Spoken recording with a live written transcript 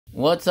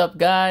What's up,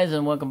 guys,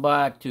 and welcome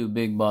back to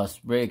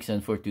BigBoss Breaks.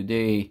 And for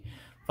today,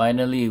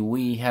 finally,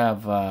 we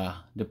have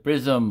the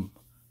Prizm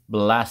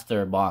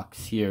Blaster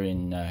box here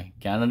in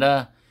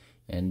Canada,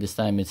 and this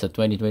time it's a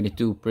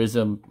 2022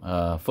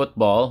 Prizm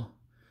Football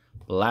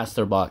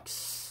Blaster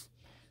box.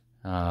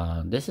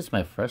 This is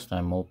my first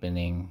time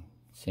opening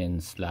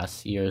since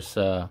last year's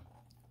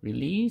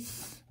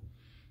release,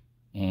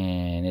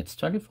 and it's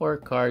 24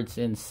 cards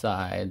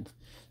inside.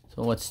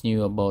 So what's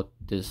new about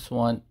this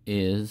one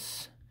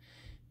is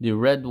the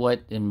red,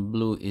 white, and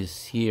blue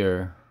is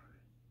here.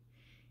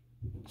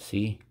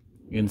 See,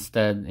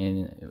 instead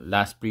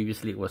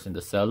previously it was in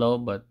the cello,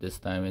 but this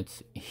time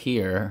it's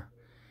here,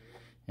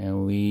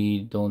 and we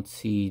don't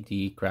see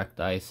the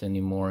cracked ice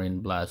anymore in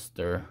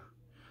Blaster,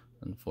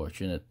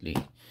 unfortunately.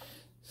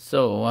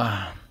 So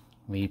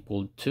we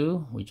pulled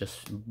two. We just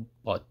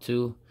bought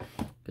two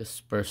because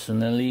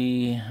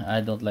personally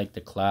I don't like the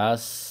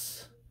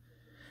class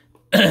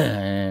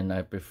and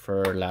I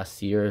prefer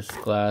last year's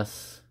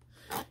class.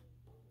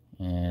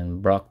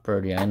 And Brock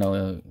Purdy, I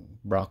know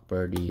Brock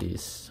Purdy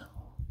is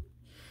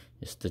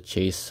the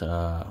chase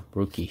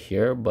rookie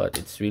here, but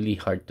it's really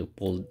hard to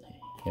pull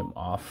him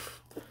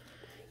off.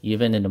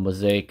 Even in the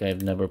mosaic,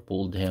 I've never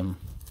pulled him.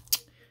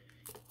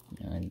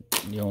 And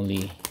the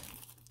only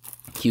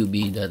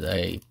QB that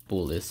I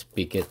pull is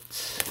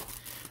Pickett.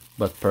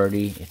 But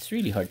Purdy, it's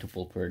really hard to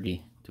pull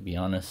Purdy, to be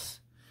honest.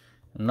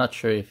 I'm not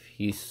sure if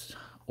he's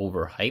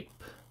overhyped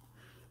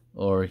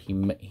or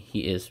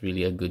he is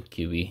really a good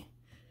QB.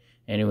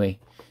 Anyway,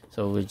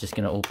 so we're just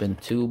gonna open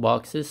two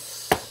boxes.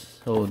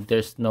 So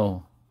there's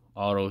no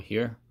auto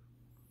here,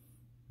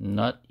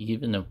 not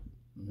even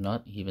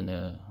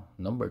a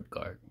numbered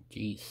card.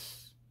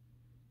 Jeez.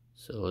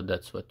 So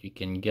that's what we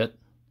can get.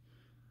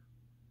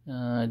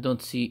 I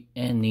don't see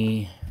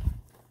any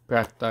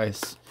cracked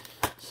ice.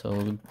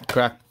 So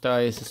cracked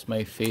ice is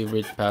my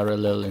favorite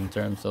parallel in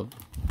terms of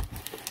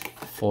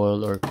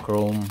foil or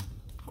chrome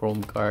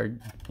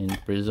card in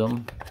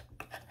Prizm.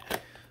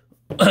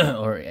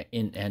 Or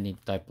in any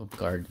type of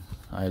card.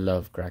 I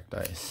love cracked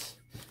ice.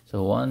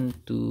 So 1,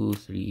 2,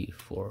 3,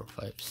 4,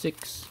 5,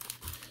 6.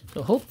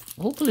 So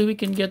hopefully we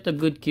can get a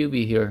good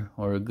QB here,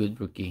 or a good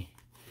rookie,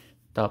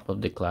 top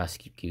of the class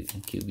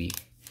QB,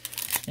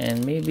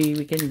 and maybe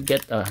we can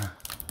get a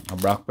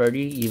Brock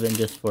Purdy, even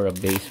just for a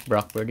base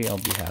Brock Purdy. I'll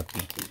be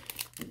happy.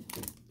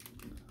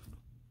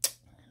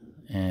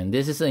 And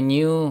this is a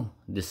new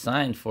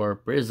design for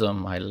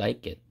Prizm. I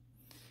like it.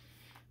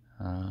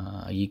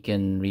 You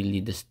can really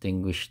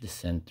distinguish the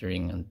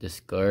centering on this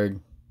card,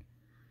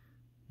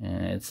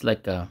 and it's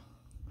like a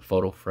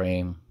photo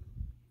frame.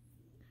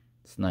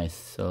 It's nice.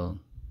 So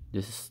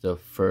this is the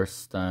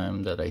first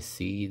time that I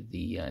see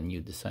the new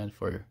design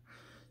for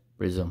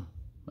Prizm.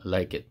 I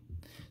like it.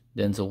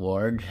 Denzel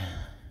Ward,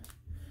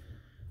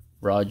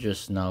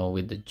 Rogers now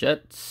with the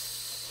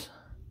Jets,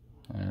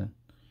 and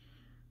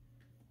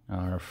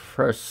our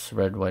first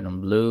red, white,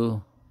 and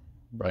blue,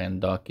 Brian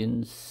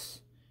Dawkins,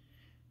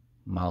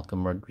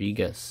 Malcolm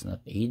Rodriguez,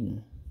 not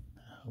Aiden.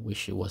 I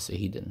wish it was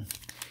Aiden.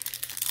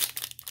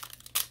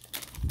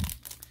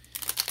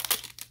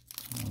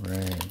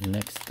 Alright,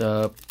 next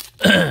up.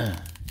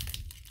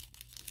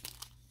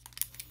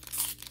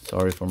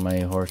 Sorry for my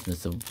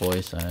hoarseness of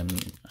voice. I'm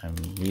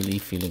really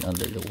feeling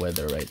under the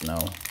weather right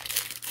now.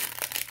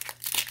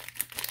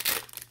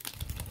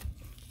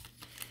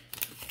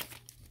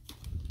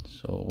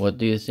 So what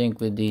do you think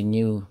with the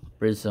new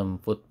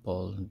Prizm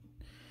Football?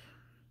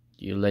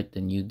 Do you like the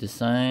new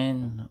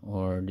design,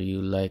 or do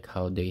you like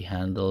how they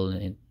handle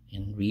it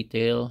in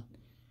retail?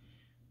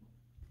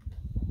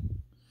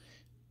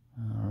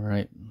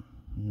 Alright,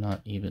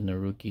 not even a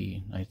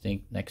rookie. I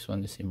think next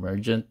one is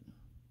Emergent.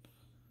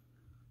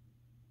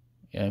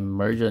 Yeah,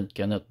 Emergent,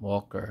 Kenneth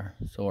Walker.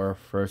 So our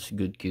first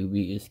good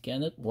QB is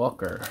Kenneth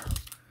Walker.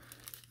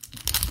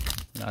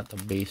 Not a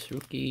base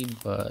rookie,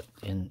 but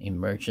in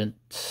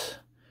Emergent.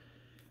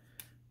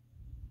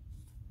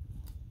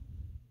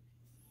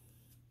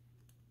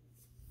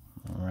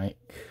 Alright.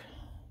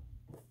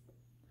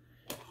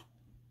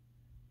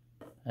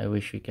 I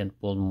wish we can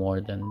pull more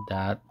than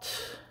that.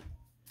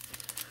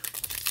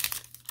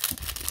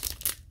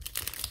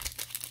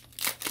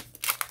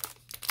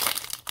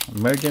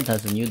 Emergent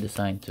has a new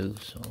design too,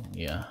 so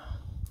yeah.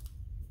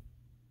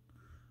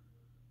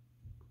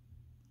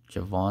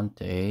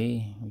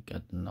 Javonte, we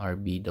got an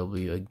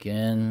RBW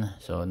again,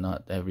 so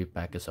not every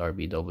pack is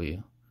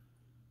RBW.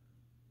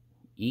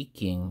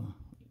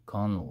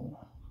 Ikonu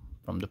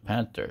from the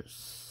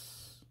Panthers.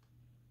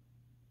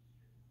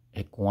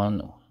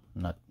 Ekwonu,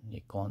 not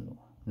Ikonu,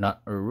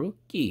 not a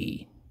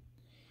rookie.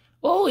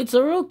 Oh, it's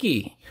a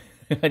rookie.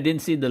 I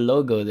didn't see the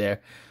logo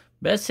there.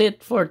 Best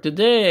hit for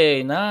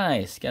today.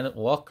 Nice. Kenneth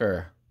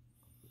Walker.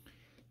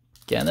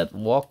 Kenneth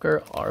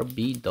Walker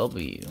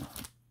RBW.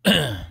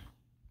 I'm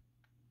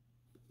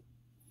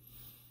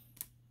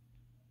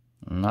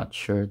not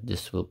sure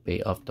this will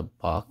pay off the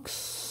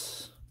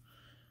box.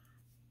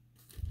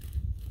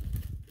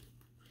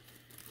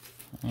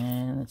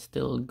 And it's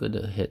still good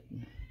a hit.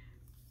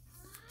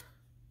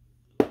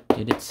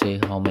 Did it say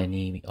how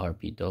many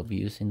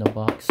RBWs in the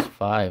box?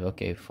 5.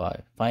 Okay,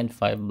 5. Find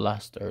 5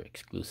 blaster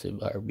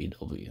exclusive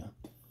RBW.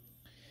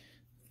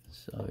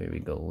 So here we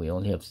go. We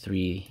only have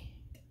three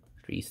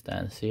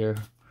stands here.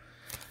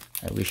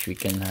 I wish we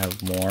can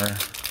have more.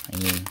 I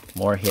mean,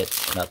 more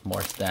hits, not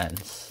more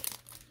stands.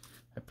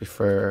 I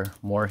prefer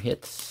more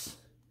hits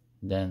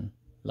than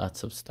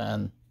lots of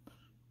stand,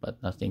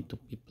 but nothing to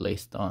be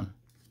placed on.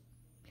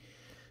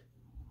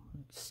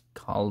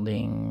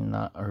 Scalding,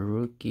 not a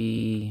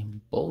rookie.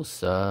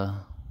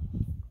 Bosa,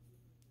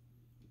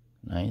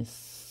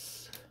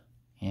 nice,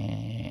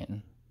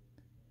 and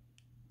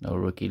no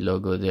rookie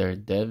logo there.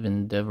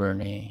 Devin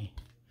Duvernay.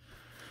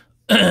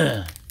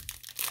 Okay,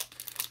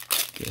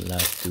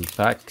 last 2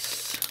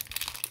 packs.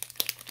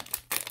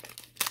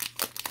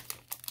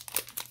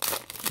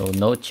 So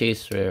no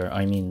chase rare.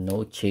 I mean,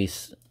 no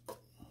chase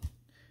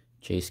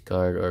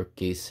card or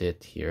case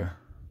hit here.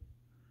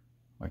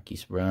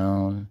 Marquise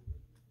Brown,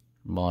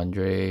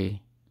 Mondre,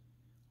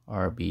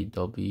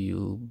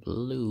 RBW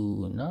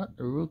blue, not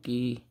a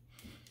rookie.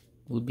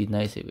 Would be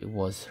nice if it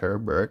was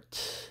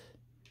Herbert.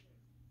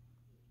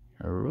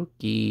 A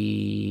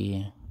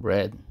rookie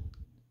red.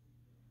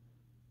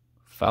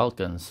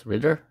 Falcons,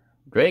 Ritter,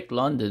 Drake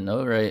London.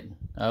 All right,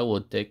 I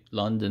would take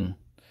London.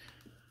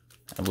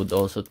 I would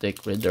also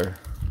take Ritter.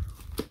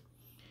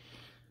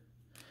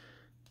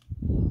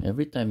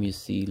 Every time you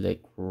see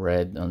like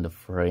red on the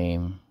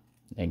frame,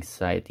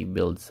 anxiety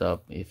builds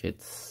up if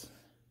it's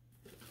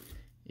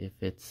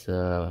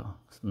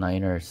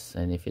Niners,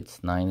 and if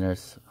it's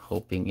Niners,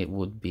 hoping it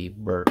would be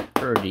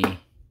Purdy.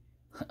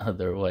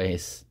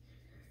 Otherwise,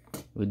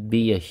 it would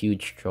be a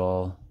huge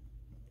troll.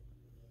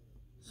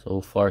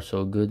 So far,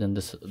 so good in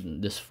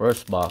this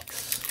first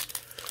box.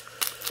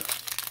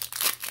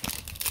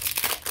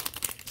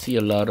 See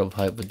a lot of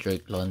hype with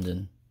Drake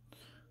London.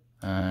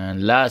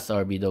 And last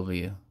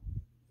RBW.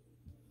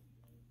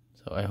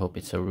 So I hope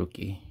it's a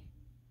rookie.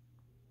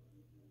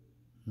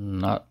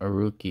 Not a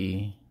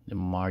rookie. The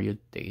Mario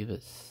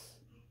Davis.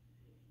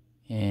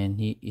 And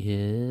he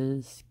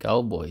is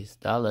Cowboys,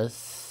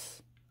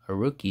 Dallas. A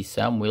rookie,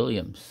 Sam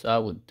Williams. I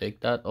would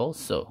take that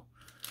also.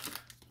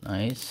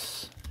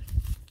 Nice.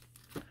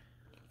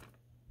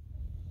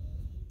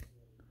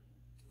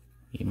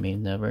 You may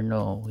never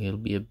know. He'll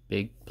be a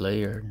big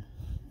player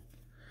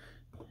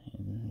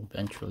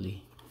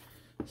eventually.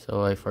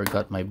 So I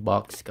forgot my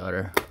box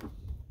cutter.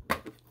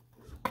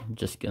 I'm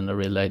just gonna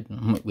rely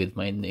with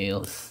my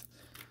nails.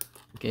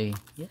 Okay,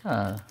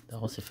 yeah, that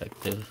was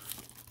effective.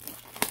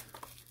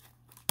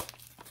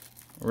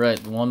 Right,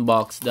 1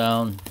 box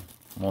down,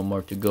 1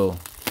 more to go.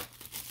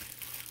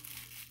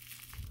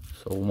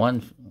 So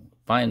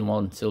find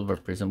 1 silver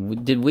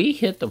prism. Did we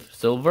hit the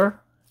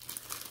silver?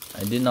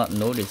 I did not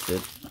notice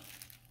it.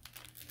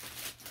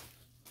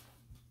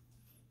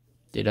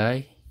 Did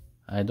I?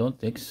 I don't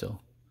think so.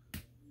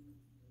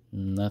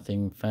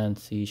 Nothing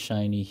fancy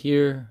shiny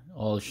here.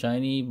 All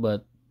shiny,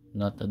 but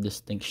not a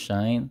distinct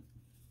shine.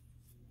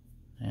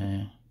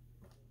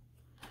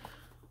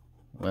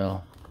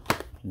 Well,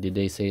 did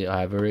they say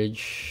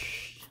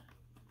average?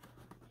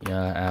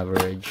 Yeah,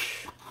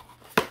 average.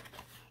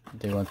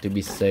 They want to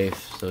be safe,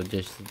 so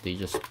they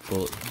just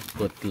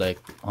put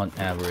like on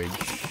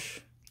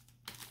average.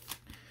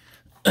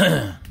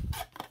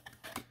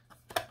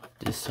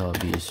 This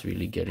hobby is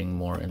really getting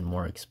more and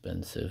more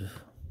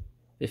expensive.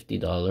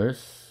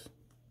 $50.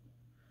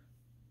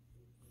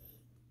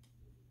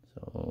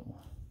 So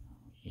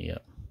yeah,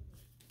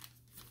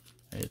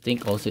 I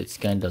think also it's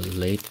kind of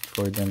late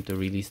for them to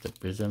release the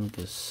Prizm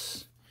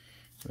because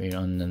we're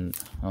on the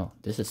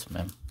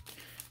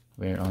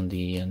we're on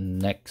the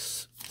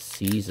next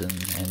season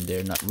and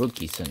they're not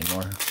rookies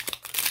anymore.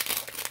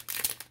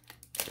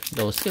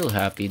 Though still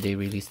happy they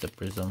released the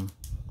Prizm.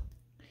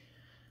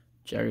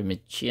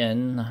 Jeremy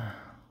Chien,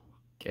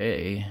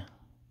 okay.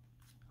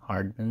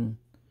 Hardman,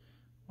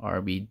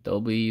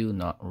 RBW,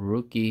 not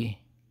rookie.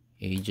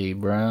 AJ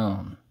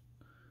Brown,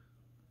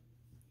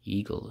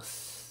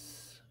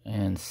 Eagles,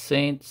 and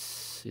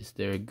Saints. Is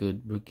there a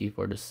good rookie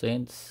for the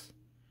Saints?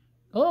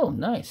 Oh,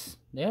 nice.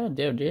 Yeah,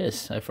 there it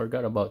is. I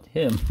forgot about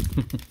him.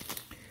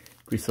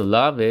 Chris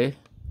Olave.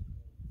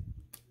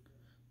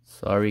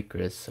 Sorry,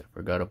 Chris. I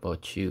forgot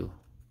about you.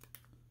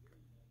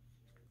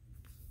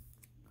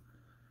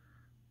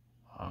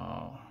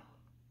 Wow.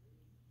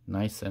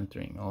 Nice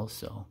centering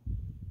also.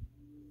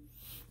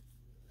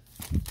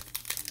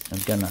 I'm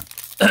gonna...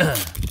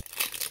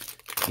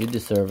 You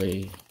deserve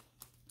a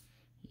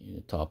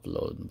top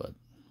load, but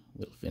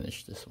we'll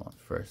finish this one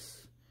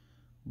first.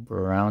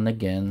 Brown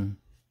again.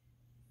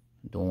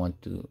 Don't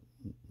want to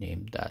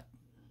name that.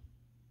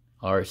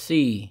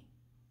 RC.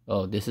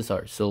 Oh, this is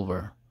our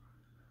silver.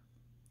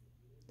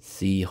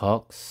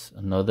 Seahawks.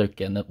 Another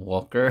Kenneth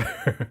Walker.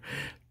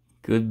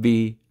 Could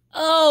be.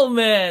 Oh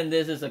man,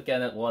 this is a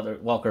Kenneth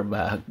Walker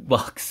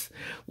box.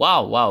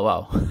 Wow, wow,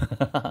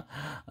 wow.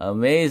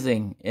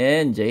 Amazing.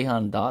 And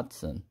Jahan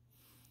Dotson.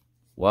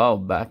 Wow,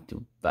 back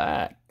to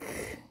back.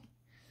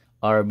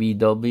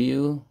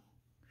 RBW.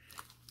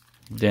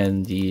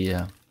 Then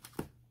the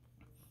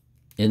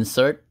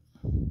insert.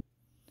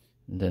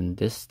 And then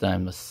this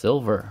time a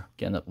silver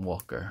Kenneth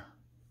Walker.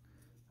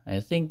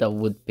 I think that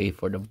would pay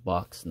for the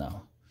box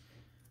now.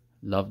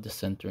 Love the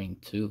centering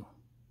too.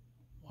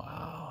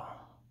 Wow.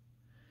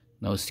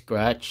 No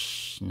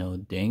scratch, no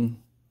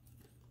ding.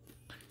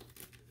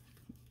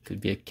 Could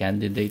be a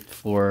candidate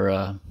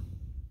for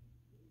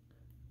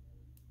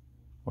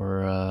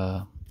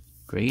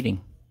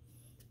grading,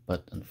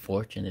 but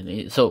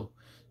unfortunately, so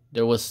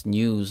there was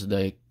news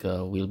like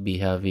we'll be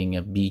having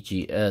a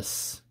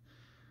BGS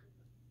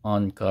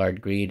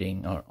on-card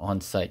grading or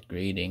on-site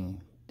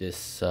grading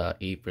this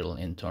April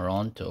in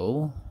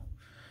Toronto.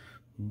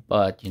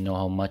 But you know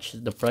how much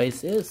the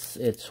price is?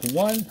 It's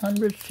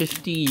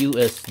 150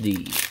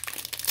 USD.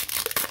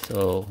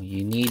 So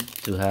you need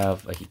to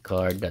have a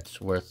card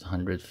that's worth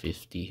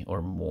 150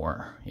 or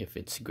more if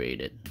it's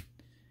graded.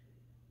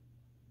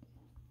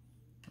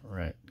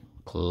 Right.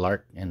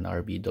 Clark and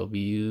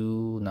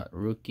RBW, not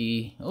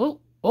rookie.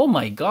 Oh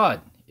my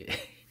God.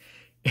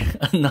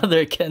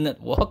 Another Kenneth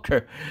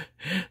Walker.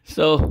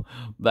 So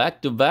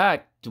back to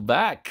back.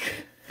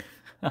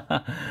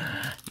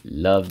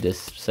 Love this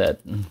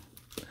set.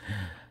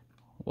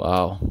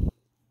 Wow,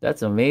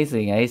 that's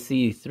amazing. I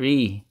see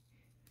 3.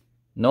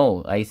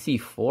 No, I see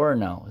 4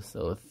 now.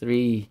 So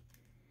 3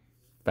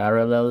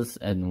 parallels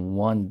and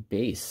 1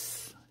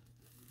 base.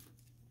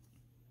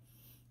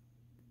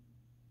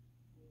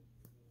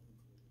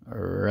 All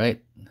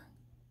right.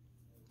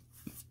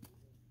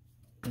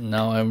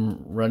 Now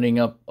I'm running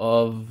up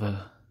of,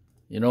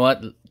 you know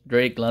what,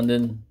 Drake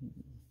London.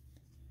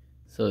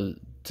 So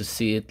to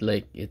see it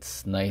like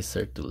it's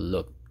nicer to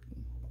look.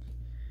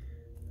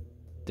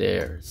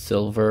 There,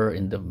 silver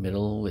in the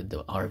middle with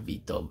the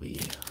RBW.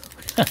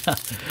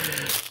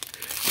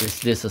 Is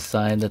this a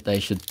sign that I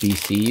should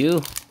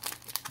PCU?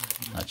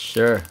 Not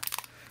sure,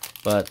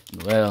 but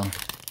well,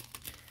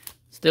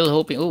 still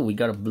hoping. Oh, we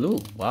got a blue.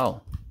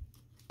 Wow,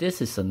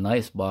 this is a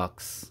nice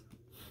box.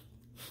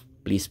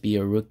 Please be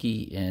a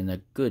rookie and a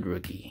good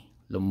rookie.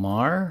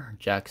 Lamar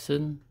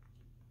Jackson,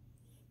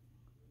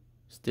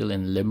 still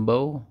in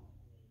limbo.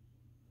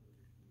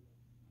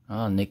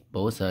 Ah, Nick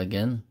Bosa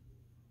again.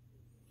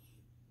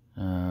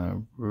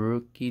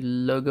 Rookie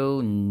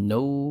logo,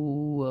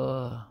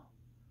 no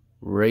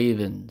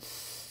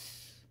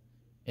Ravens.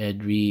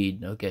 Ed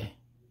Reed, okay.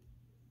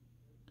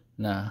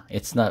 Nah,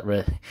 it's not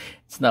red.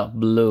 It's not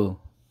blue.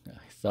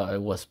 I thought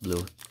it was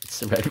blue.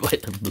 It's red,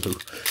 white, and blue.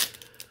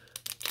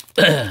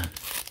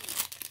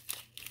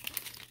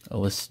 I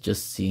was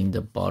just seeing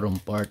the bottom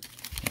part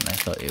and I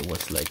thought it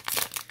was like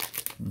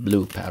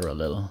blue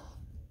parallel.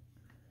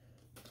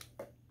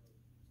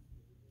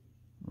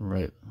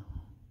 Right.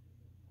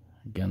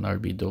 Again,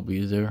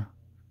 RBW there.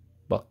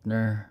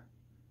 Buckner,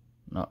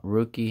 not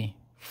rookie.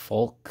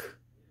 Falk,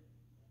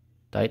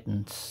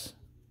 Titans.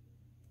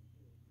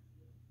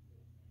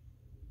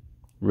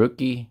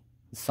 Rookie,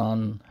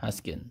 Son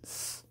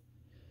Haskins.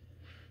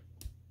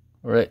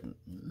 Alright,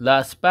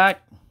 last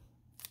pack.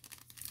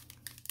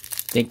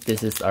 Think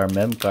this is our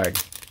mem card.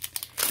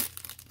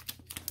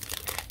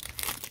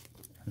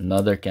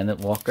 Another Kenneth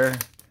Walker.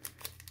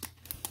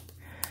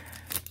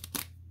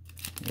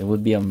 It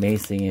would be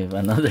amazing if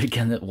another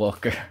Kenneth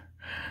Walker.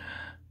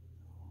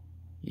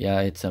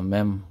 Yeah, it's a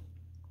mem.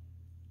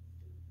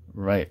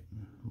 Right.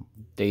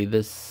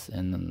 Davis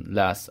and then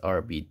last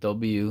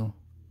RBW.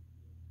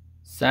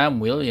 Sam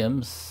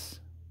Williams.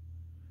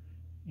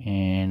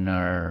 And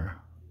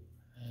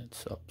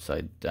it's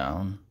upside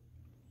down.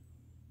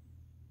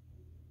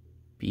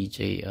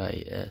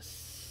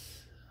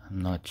 PJIS. I'm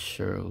not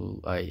sure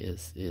who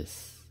IS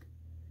is.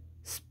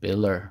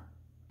 Spiller.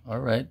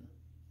 Alright.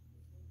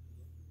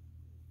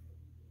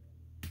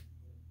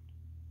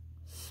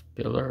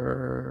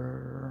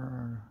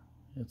 Spiller.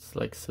 It's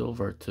like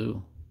silver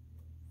too.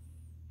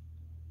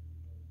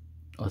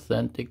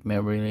 Authentic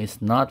memory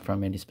is not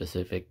from any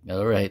specific.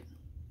 Alright.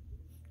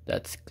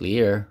 That's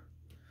clear.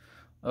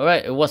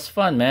 Alright, it was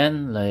fun,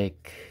 man.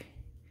 Like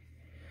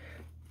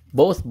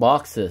both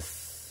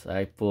boxes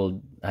I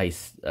pulled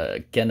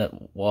Kenneth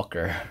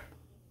Walker.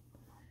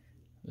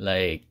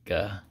 Like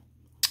in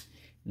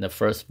the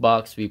first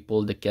box we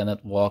pulled the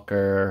Kenneth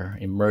Walker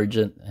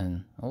Emergent,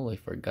 and oh, I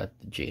forgot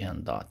the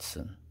Jahan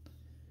Dotson.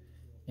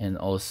 And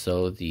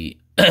also the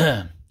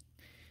the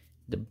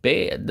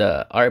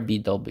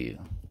RBW.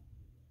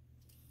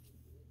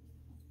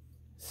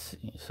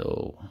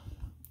 So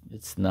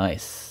it's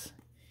nice.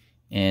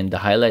 And the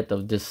highlight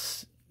of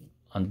this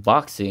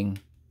unboxing,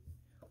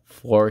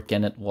 4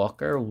 Kenneth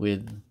Walker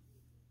with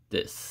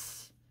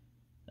this,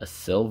 a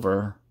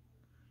silver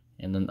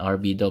and an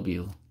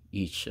RBW,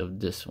 each of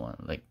this one,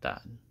 like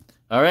that.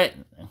 All right,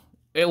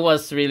 it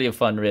was really a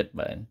fun rip,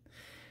 man.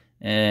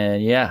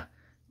 And yeah,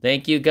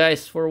 thank you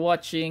guys for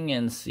watching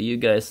and see you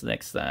guys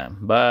next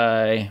time.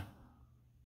 Bye.